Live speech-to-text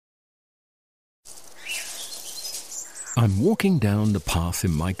I'm walking down the path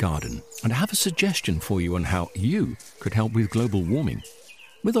in my garden and I have a suggestion for you on how you could help with global warming.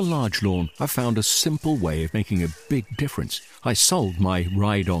 With a large lawn, I found a simple way of making a big difference. I sold my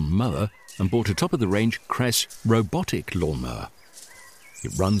ride-on mower and bought a top-of-the-range Cress robotic lawnmower.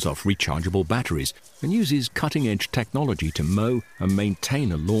 It runs off rechargeable batteries and uses cutting-edge technology to mow and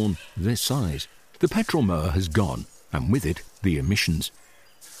maintain a lawn this size. The petrol mower has gone, and with it, the emissions.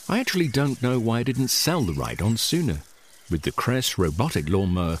 I actually don't know why I didn't sell the ride-on sooner. With the Cress robotic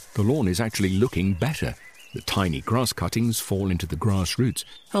lawnmower, the lawn is actually looking better. The tiny grass cuttings fall into the grass roots,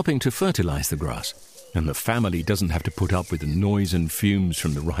 helping to fertilize the grass. And the family doesn't have to put up with the noise and fumes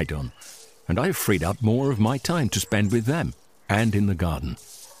from the ride-on. And I've freed up more of my time to spend with them and in the garden.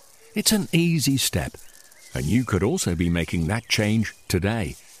 It's an easy step, and you could also be making that change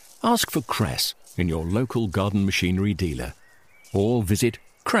today. Ask for Cress in your local garden machinery dealer, or visit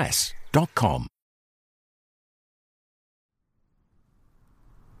cress.com.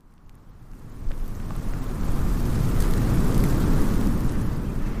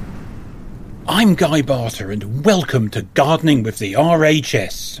 I'm Guy Barter and welcome to Gardening with the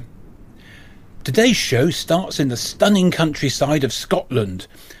RHS. Today's show starts in the stunning countryside of Scotland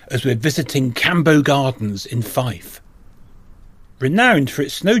as we're visiting Cambo Gardens in Fife. Renowned for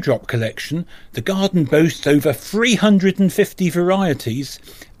its snowdrop collection, the garden boasts over 350 varieties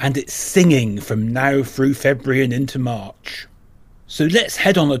and it's singing from now through February and into March. So let's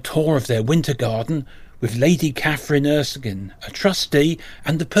head on a tour of their winter garden with Lady Catherine Erskine, a trustee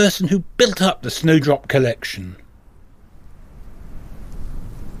and the person who built up the snowdrop collection.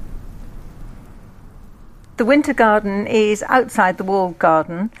 The winter garden is outside the walled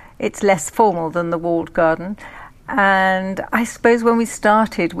garden. It's less formal than the walled garden. And I suppose when we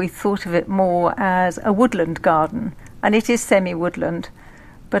started, we thought of it more as a woodland garden. And it is semi-woodland.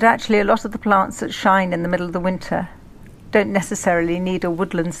 But actually a lot of the plants that shine in the middle of the winter don't necessarily need a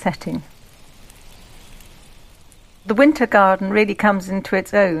woodland setting. The winter garden really comes into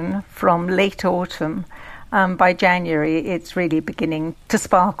its own from late autumn. By January, it's really beginning to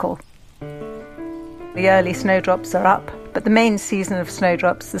sparkle. The early snowdrops are up, but the main season of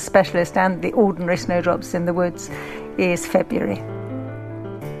snowdrops, the specialist and the ordinary snowdrops in the woods, is February.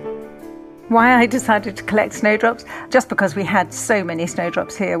 Why I decided to collect snowdrops? Just because we had so many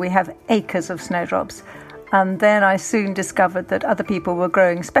snowdrops here. We have acres of snowdrops. And then I soon discovered that other people were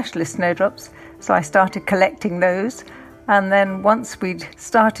growing specialist snowdrops, so I started collecting those. And then once we'd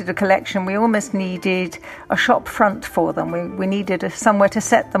started a collection, we almost needed a shop front for them. We needed somewhere to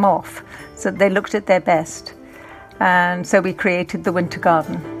set them off so that they looked at their best. And so we created the winter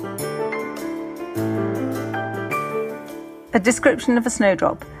garden. A description of a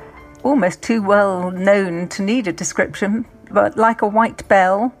snowdrop. Almost too well known to need a description, but like a white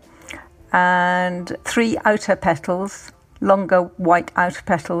bell and 3 outer petals, longer white outer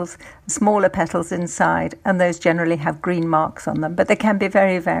petals, smaller petals inside, and those generally have green marks on them, but they can be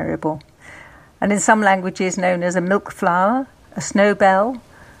very variable. And in some languages known as a milk flower, a snow bell,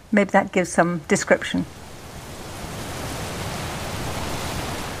 maybe that gives some description.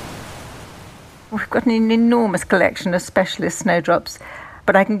 We've got an enormous collection of specialist snowdrops,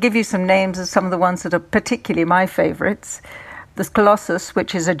 but I can give you some names of some of the ones that are particularly my favourites. There's Colossus,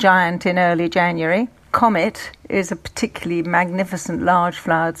 which is a giant in early January. Comet is a particularly magnificent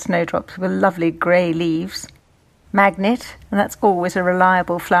large-flowered snowdrop with lovely grey leaves. Magnet, and that's always a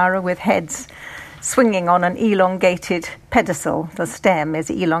reliable flower with heads swinging on an elongated pedicel. The stem is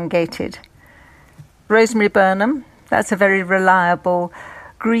elongated. Rosemary Burnham, that's a very reliable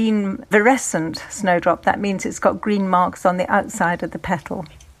green virescent snowdrop. That means it's got green marks on the outside of the petal.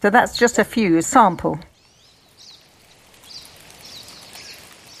 So that's just a few, a sample.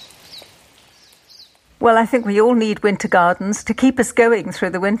 Well, I think we all need winter gardens to keep us going through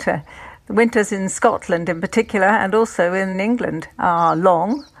the winter. The winters in Scotland in particular, and also in England, are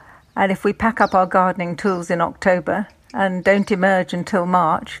long. And if we pack up our gardening tools in October and don't emerge until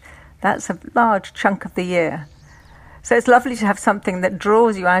March, that's a large chunk of the year. So it's lovely to have something that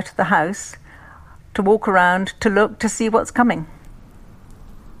draws you out of the house, to walk around, to look, to see what's coming.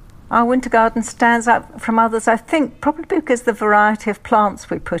 Our winter garden stands out from others, I think, probably because of the variety of plants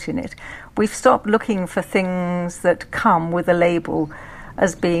we put in it. We've stopped looking for things that come with a label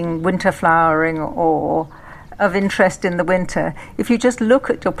as being winter flowering or of interest in the winter. If you just look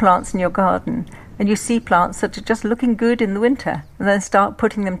at your plants in your garden and you see plants that are just looking good in the winter and then start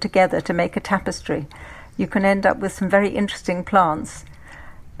putting them together to make a tapestry, you can end up with some very interesting plants.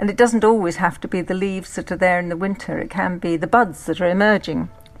 And it doesn't always have to be the leaves that are there in the winter. It can be the buds that are emerging.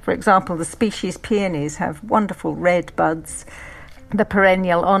 For example, the species peonies have wonderful red buds. The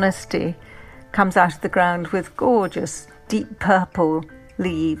perennial honesty comes out of the ground with gorgeous deep purple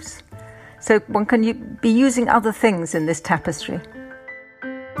leaves. So one can be using other things in this tapestry.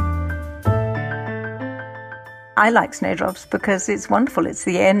 I like snowdrops because it's wonderful. It's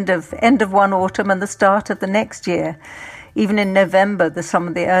the end of one autumn and the start of the next year. Even in November, there's some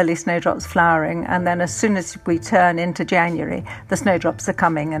of the early snowdrops flowering, and then as soon as we turn into January, the snowdrops are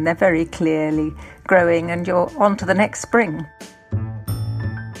coming and they're very clearly growing, and you're on to the next spring.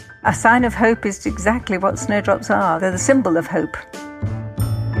 A sign of hope is exactly what snowdrops are. They're the symbol of hope.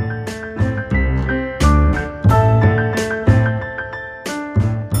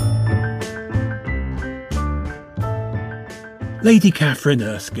 Lady Catherine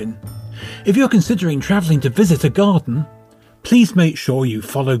Erskine, if you're considering travelling to visit a garden, please make sure you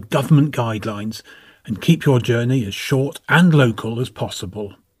follow government guidelines and keep your journey as short and local as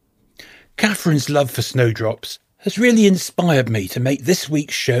possible. Catherine's love for snowdrops has really inspired me to make this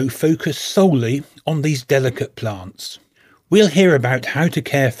week's show focus solely on these delicate plants. We'll hear about how to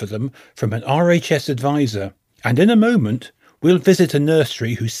care for them from an RHS advisor, and in a moment we'll visit a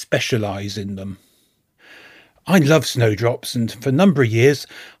nursery who specialise in them. I love snowdrops, and for a number of years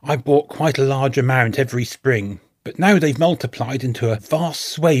I bought quite a large amount every spring, but now they've multiplied into a vast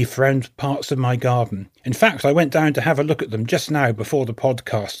swathe around parts of my garden. In fact, I went down to have a look at them just now before the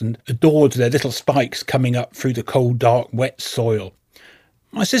podcast and adored their little spikes coming up through the cold, dark, wet soil.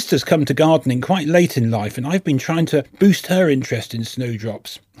 My sister's come to gardening quite late in life, and I've been trying to boost her interest in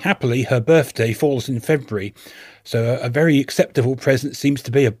snowdrops. Happily, her birthday falls in February, so a very acceptable present seems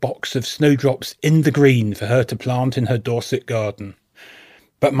to be a box of snowdrops in the green for her to plant in her Dorset garden.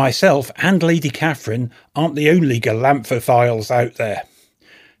 But myself and Lady Catherine aren't the only galanthophiles out there.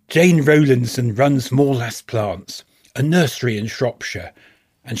 Jane Rowlandson runs Moorlas Plants, a nursery in Shropshire,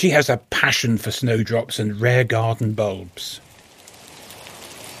 and she has a passion for snowdrops and rare garden bulbs.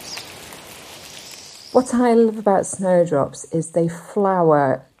 What I love about snowdrops is they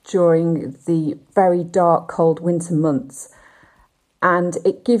flower during the very dark, cold winter months, and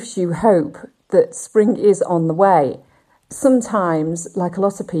it gives you hope that spring is on the way. Sometimes, like a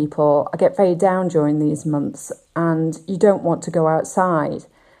lot of people, I get very down during these months and you don't want to go outside.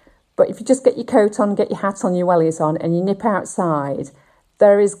 But if you just get your coat on, get your hat on, your wellies on, and you nip outside,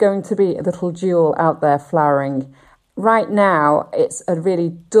 there is going to be a little jewel out there flowering. Right now, it's a really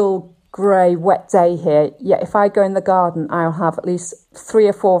dull, grey, wet day here, yet if I go in the garden, I'll have at least 3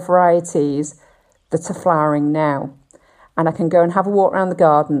 or 4 varieties that are flowering now. And I can go and have a walk around the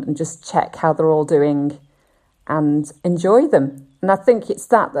garden and just check how they're all doing and enjoy them. And I think it's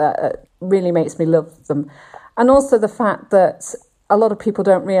that really makes me love them. And also the fact that a lot of people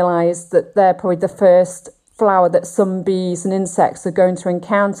don't realise that they're probably the first flower that some bees and insects are going to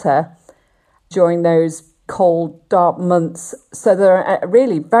encounter during those cold, dark months. So they're a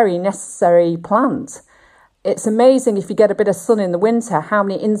really very necessary plant. It's amazing if you get a bit of sun in the winter, how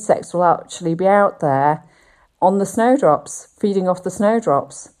many insects will actually be out there on the snowdrops, feeding off the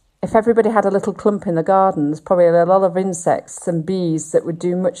snowdrops. If everybody had a little clump in the garden, there's probably a lot of insects and bees that would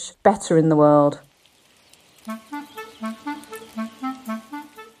do much better in the world.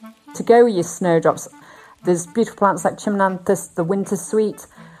 To go with your snowdrops, there's beautiful plants like Chimonanthus, the winter sweet,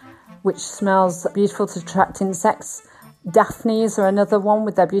 which smells beautiful to attract insects. Daphnes are another one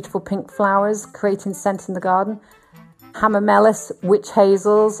with their beautiful pink flowers, creating scent in the garden. Hamamelis, witch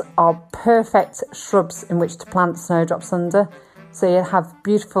hazels are perfect shrubs in which to plant snowdrops under. So you have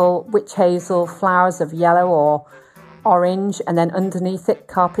beautiful witch hazel flowers of yellow or orange, and then underneath it,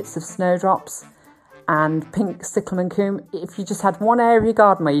 carpets of snowdrops and pink cyclamen coum. If you just had one area of your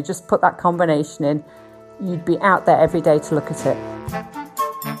garden where you just put that combination in, you'd be out there every day to look at it.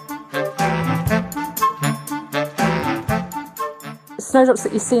 Snowdrops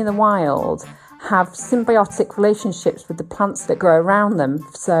that you see in the wild have symbiotic relationships with the plants that grow around them.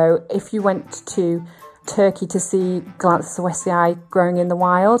 So if you went to Turkey to see Galanthus howesii growing in the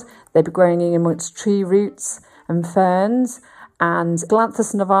wild, they'd be growing in amongst tree roots and ferns. And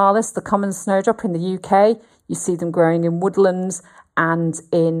Galanthus nivalis, the common snowdrop in the UK, you see them growing in woodlands and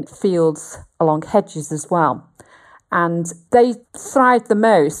in fields along hedges as well. And they thrive the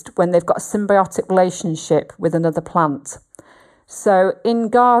most when they've got a symbiotic relationship with another plant. So in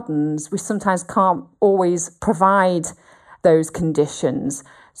gardens, we sometimes can't always provide those conditions.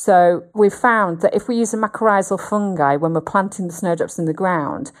 So we've found that if we use a mycorrhizal fungi when we're planting the snowdrops in the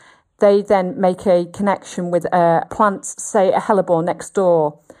ground, they then make a connection with a plant, say a hellebore next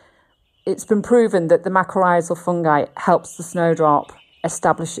door. It's been proven that the mycorrhizal fungi helps the snowdrop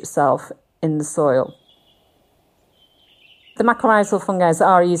establish itself in the soil. The mycorrhizal fungi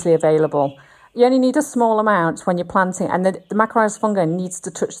are easily available. You only need a small amount when you're planting, and the Macrorhizis fungi needs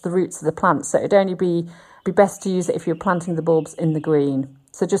to touch the roots of the plant, so it'd only be best to use it if you're planting the bulbs in the green.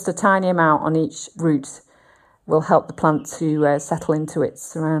 So just a tiny amount on each root will help the plant to settle into its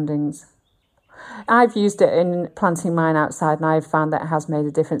surroundings. I've used it in planting mine outside, and I've found that it has made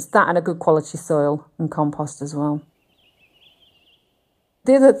a difference. That and a good quality soil and compost as well.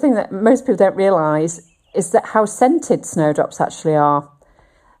 The other thing that most people don't realise is that how scented snowdrops actually are.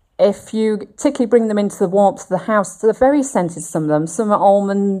 If you particularly bring them into the warmth of the house, they're very scented, some of them. Some are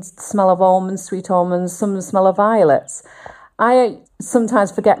almonds, smell of almonds, sweet almonds, some smell of violets. I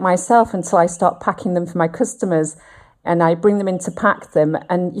sometimes forget myself until I start packing them for my customers, and I bring them in to pack them,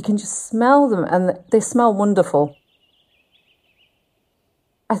 and you can just smell them, and they smell wonderful.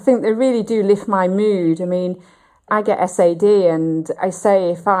 I think they really do lift my mood. I mean, I get SAD, and I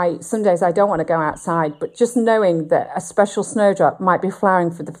say some days I don't want to go outside, but just knowing that a special snowdrop might be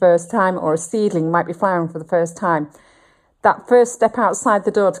flowering for the first time, or a seedling might be flowering for the first time, that first step outside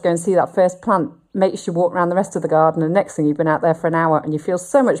the door to go and see that first plant makes you walk around the rest of the garden, and next thing you've been out there for an hour, and you feel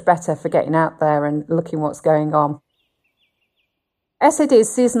so much better for getting out there and looking what's going on. SAD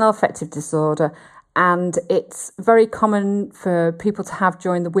is seasonal affective disorder, and it's very common for people to have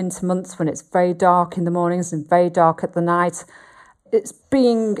during the winter months when it's very dark in the mornings and very dark at the night. It's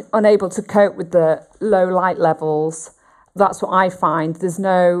being unable to cope with the low light levels. That's what I find. There's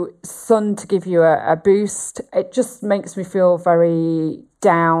no sun to give you a boost. It just makes me feel very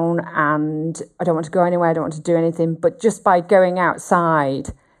down, and I don't want to go anywhere, I don't want to do anything. But just by going outside,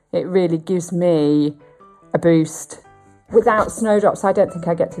 it really gives me a boost. Without snowdrops, I don't think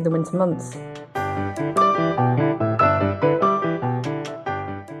I get through the winter months.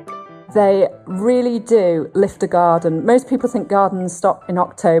 They really do lift a garden. Most people think gardens stop in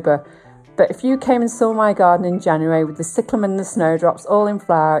October, but if you came and saw my garden in January with the cyclamen and the snowdrops all in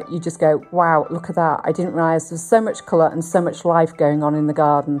flower, you just go, wow, look at that. I didn't realise there was so much colour and so much life going on in the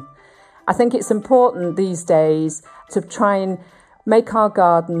garden. I think it's important these days to try and make our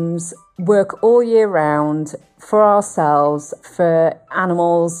gardens work all year round for ourselves, for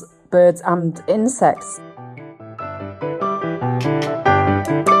animals, birds and insects.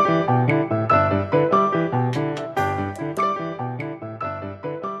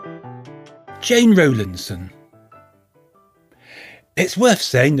 Jane Rowlandson. It's worth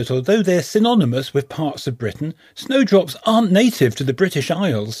saying that although they're synonymous with parts of Britain, snowdrops aren't native to the British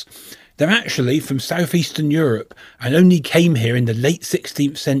Isles. They're actually from southeastern Europe and only came here in the late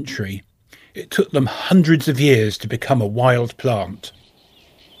 16th century. It took them hundreds of years to become a wild plant.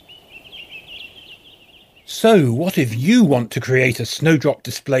 So, what if you want to create a snowdrop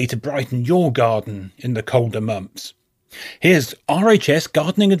display to brighten your garden in the colder months? Here's RHS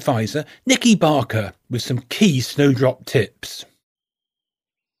gardening advisor Nikki Barker with some key snowdrop tips.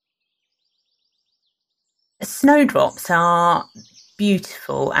 Snowdrops are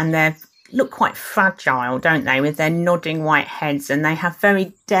beautiful, and they look quite fragile, don't they, with their nodding white heads, and they have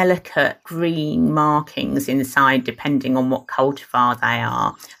very delicate green markings inside depending on what cultivar they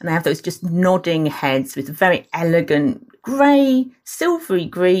are, and they have those just nodding heads with very elegant grey silvery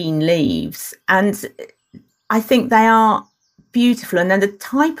green leaves, and I think they are beautiful, and they're the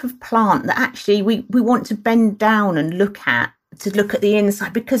type of plant that actually we want to bend down and look at the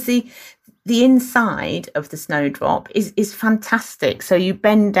inside, because the inside of the snowdrop is fantastic. So you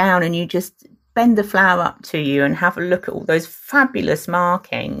bend down and you just bend the flower up to you and have a look at all those fabulous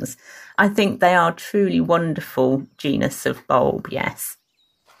markings. I think they are truly wonderful genus of bulb, yes.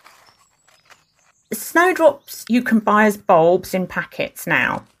 Snowdrops you can buy as bulbs in packets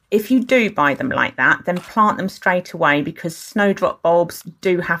now. If you do buy them like that, then plant them straight away, because snowdrop bulbs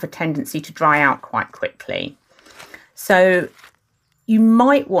do have a tendency to dry out quite quickly. So you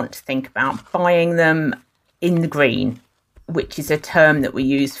might want to think about buying them in the green, which is a term that we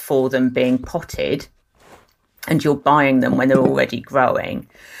use for them being potted, and you're buying them when they're already growing.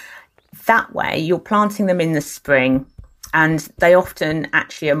 That way, you're planting them in the spring, and they often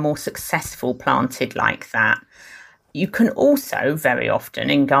actually are more successful planted like that. You can also very often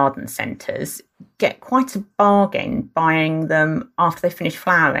in garden centres get quite a bargain buying them after they finish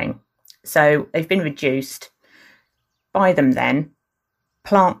flowering. So they've been reduced, buy them then,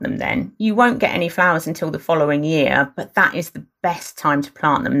 plant them then. You won't get any flowers until the following year, but that is the best time to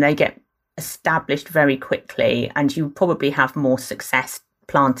plant them. They get established very quickly, and you probably have more success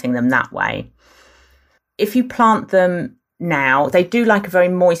planting them that way. If you plant them now, they do like a very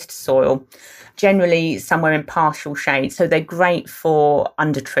moist soil, generally somewhere in partial shade, so they're great for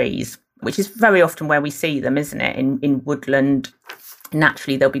under trees, which is very often where we see them, isn't it? In woodland,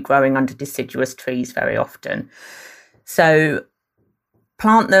 naturally they'll be growing under deciduous trees very often. So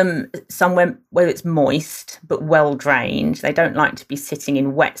Plant them somewhere where it's moist but well drained. They don't like to be sitting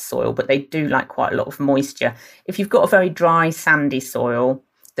in wet soil, but they do like quite a lot of moisture. If you've got a very dry, sandy soil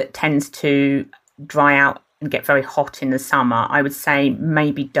that tends to dry out and get very hot in the summer, I would say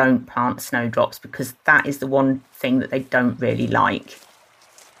maybe don't plant snowdrops, because that is the one thing that they don't really like.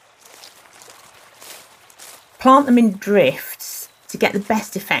 Plant them in drifts. To get the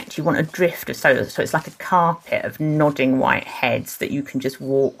best effect, you want a drift of soil, so it's like a carpet of nodding white heads that you can just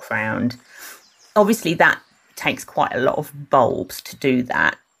walk round. Obviously, that takes quite a lot of bulbs to do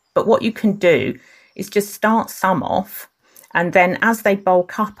that. But what you can do is just start some off, and then as they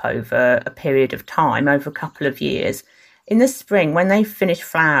bulk up over a period of time, over a couple of years, in the spring, when they finish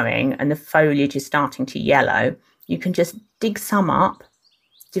flowering and the foliage is starting to yellow, you can just dig some up,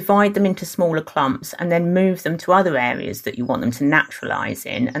 divide them into smaller clumps, and then move them to other areas that you want them to naturalise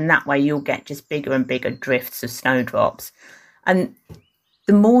in. And that way you'll get just bigger and bigger drifts of snowdrops. And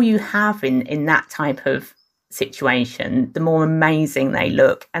the more you have in that type of situation, the more amazing they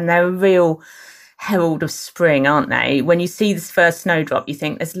look. And they're a real herald of spring, aren't they? When you see this first snowdrop, you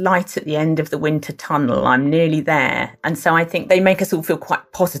think there's light at the end of the winter tunnel. I'm nearly there. And so I think they make us all feel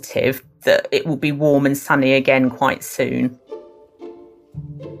quite positive that it will be warm and sunny again quite soon.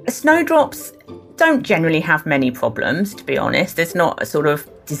 Snowdrops don't generally have many problems, to be honest. There's not a sort of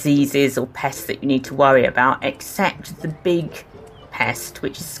diseases or pests that you need to worry about, except the big pest,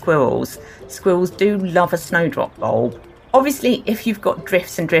 which is squirrels. Squirrels do love a snowdrop bulb. Obviously, if you've got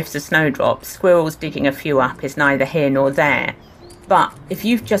drifts and drifts of snowdrops, squirrels digging a few up is neither here nor there. But if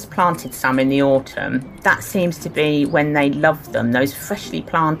you've just planted some in the autumn, that seems to be when they love them, those freshly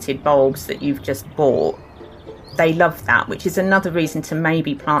planted bulbs that you've just bought. They love that, which is another reason to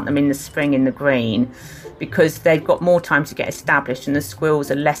maybe plant them in the spring in the green, because they've got more time to get established and the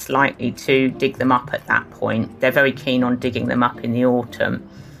squirrels are less likely to dig them up at that point. They're very keen on digging them up in the autumn.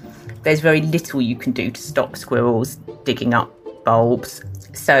 There's very little you can do to stop squirrels digging up bulbs.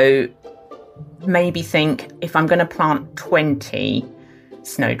 So maybe think, if I'm going to plant 20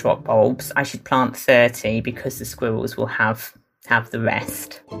 snowdrop bulbs, I should plant 30, because the squirrels will have the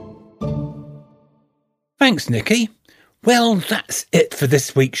rest. Thanks, Nikki. Well, that's it for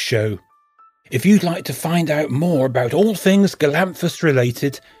this week's show. If you'd like to find out more about all things Galanthus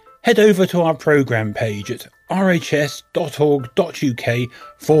related, head over to our programme page at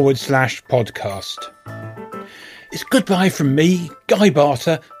rhs.org.uk/podcast. It's goodbye from me, Guy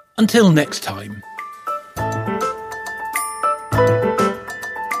Barter. Until next time.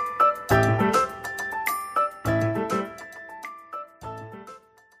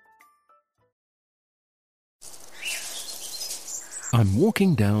 I'm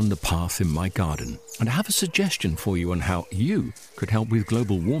walking down the path in my garden, and I have a suggestion for you on how you could help with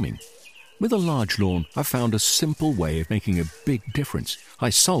global warming. With a large lawn, I found a simple way of making a big difference. I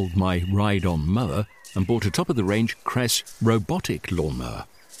sold my ride-on mower and bought a top-of-the-range Cress robotic lawnmower.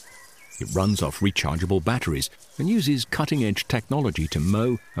 It runs off rechargeable batteries and uses cutting-edge technology to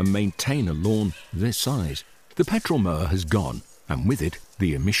mow and maintain a lawn this size. The petrol mower has gone, and with it,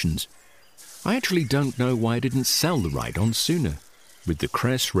 the emissions. I actually don't know why I didn't sell the ride-on sooner. With the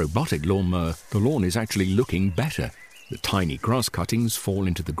Cress robotic lawnmower, the lawn is actually looking better. The tiny grass cuttings fall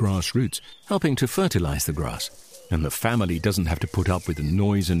into the grass roots, helping to fertilize the grass. And the family doesn't have to put up with the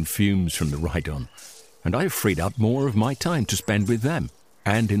noise and fumes from the ride-on. And I've freed up more of my time to spend with them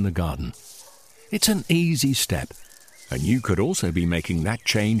and in the garden. It's an easy step, and you could also be making that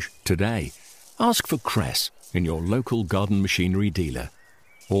change today. Ask for Cress in your local garden machinery dealer,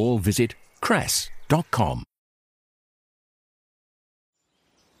 or visit cress.com.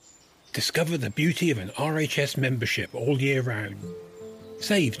 Discover the beauty of an RHS membership all year round.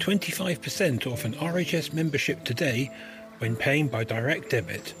 Save 25% off an RHS membership today when paying by direct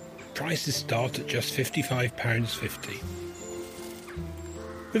debit. Prices start at just £55.50.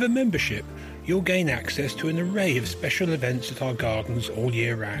 With a membership, you'll gain access to an array of special events at our gardens all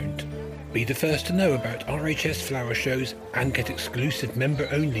year round. Be the first to know about RHS flower shows and get exclusive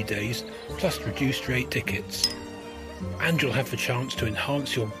member-only days, plus reduced rate tickets. And you'll have the chance to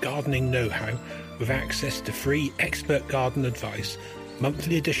enhance your gardening know-how with access to free expert garden advice,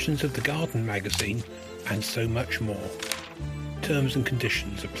 monthly editions of the Garden magazine, and so much more. Terms and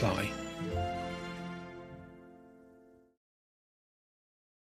conditions apply.